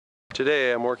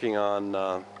Today I'm working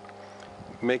on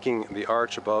making the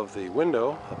arch above the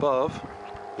window, above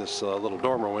this little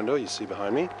dormer window you see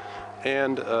behind me,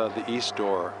 and the east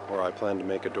door, where I plan to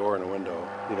make a door and a window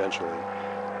eventually.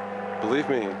 Believe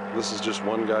me, this is just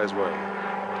one guy's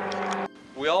way.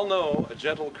 We all know a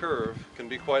gentle curve can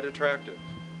be quite attractive,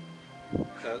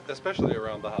 especially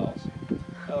around the house.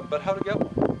 But how to get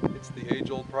one? It's the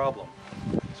age-old problem.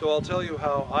 So I'll tell you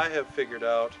how I have figured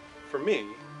out, for me,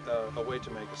 a way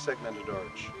to make a segmented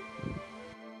arch.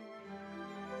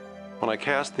 When I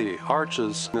cast the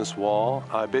arches in this wall,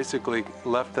 I basically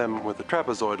left them with a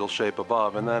trapezoidal shape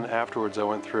above, and then afterwards I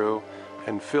went through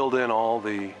and filled in all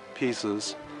the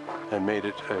pieces and made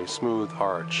it a smooth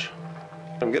arch.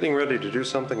 I'm getting ready to do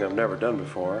something I've never done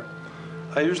before.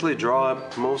 I usually draw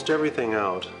most everything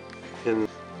out in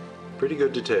pretty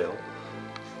good detail,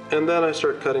 and then I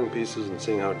start cutting pieces and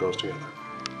seeing how it goes together.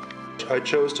 I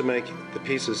chose to make the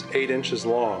pieces 8 inches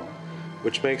long,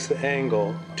 which makes the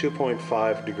angle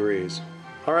 2.5 degrees.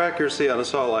 Our accuracy on a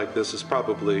saw like this is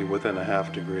probably within a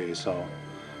 ½ degree, so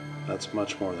that's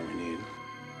much more than we need.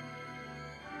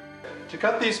 To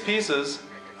cut these pieces,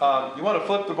 you want to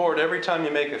flip the board every time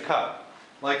you make a cut,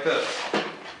 like this.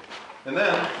 And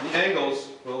then the angles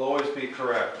will always be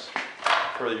correct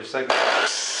for your segmented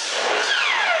arch.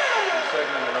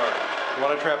 You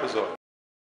want a trapezoid.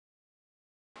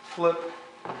 Flip,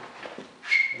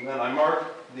 and then I mark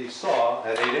the saw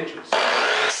at 8 inches.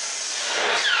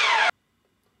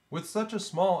 With such a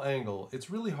small angle, it's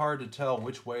really hard to tell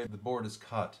which way the board is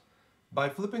cut. By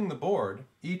flipping the board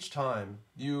each time,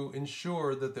 you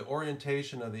ensure that the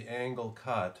orientation of the angle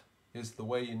cut is the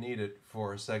way you need it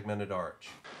for a segmented arch.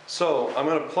 So I'm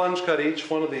going to plunge cut each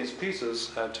one of these pieces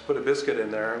to put a biscuit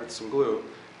in there with some glue.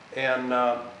 And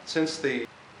since the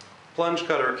plunge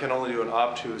cutter can only do an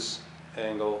obtuse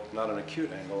angle, not an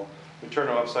acute angle, we turn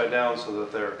them upside down so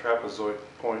that their trapezoid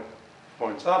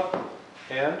points up,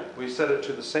 and we set it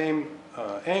to the same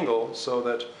angle so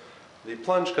that the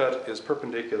plunge cut is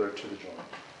perpendicular to the joint.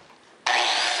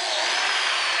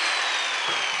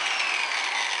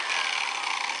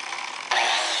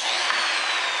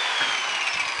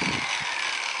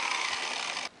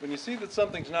 When you see that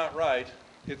something's not right,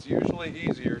 it's usually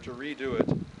easier to redo it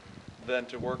than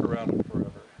to work around it forever.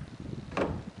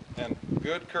 And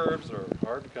good curves are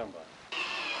hard to come by.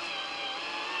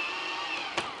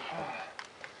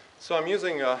 So I'm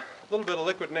using a little bit of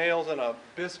liquid nails and a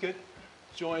biscuit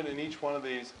joint in each one of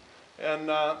these. And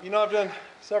you know, I've done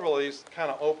several of these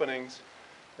kind of openings.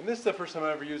 And this is the first time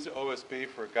I ever used the OSB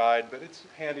for a guide, but it's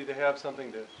handy to have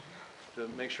something to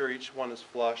make sure each one is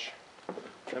flush.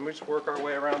 And we just work our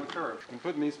way around the curve. And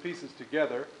putting these pieces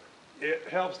together, it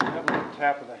helps to have a little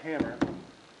tap of the hammer.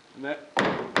 And that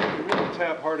you really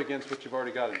tap hard against what you've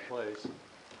already got in place.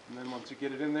 And then once you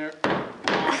get it in there,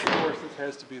 of course this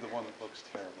has to be the one that looks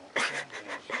terrible.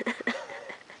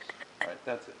 Alright,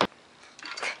 that's it.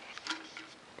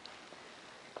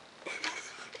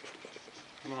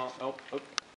 Come on, oh.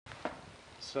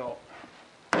 So,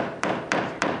 you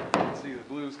can see the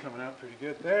glue's coming out pretty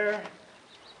good there.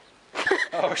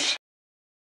 Oh shit.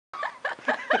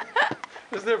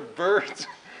 Is there birds?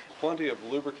 Plenty of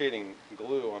lubricating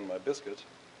glue on my biscuit.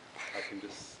 I can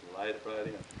just slide it right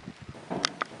in.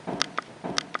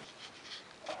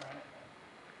 Alright.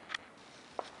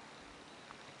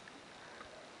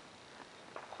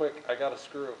 Quick, I got a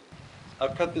screw.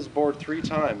 I've cut this board 3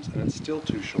 times and it's still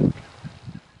too short.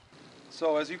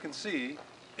 So as you can see,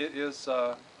 it is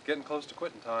getting close to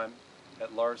quitting time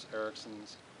at Lars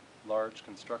Ericsson's large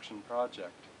construction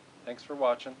project. Thanks for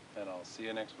watching, and I'll see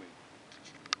you next week.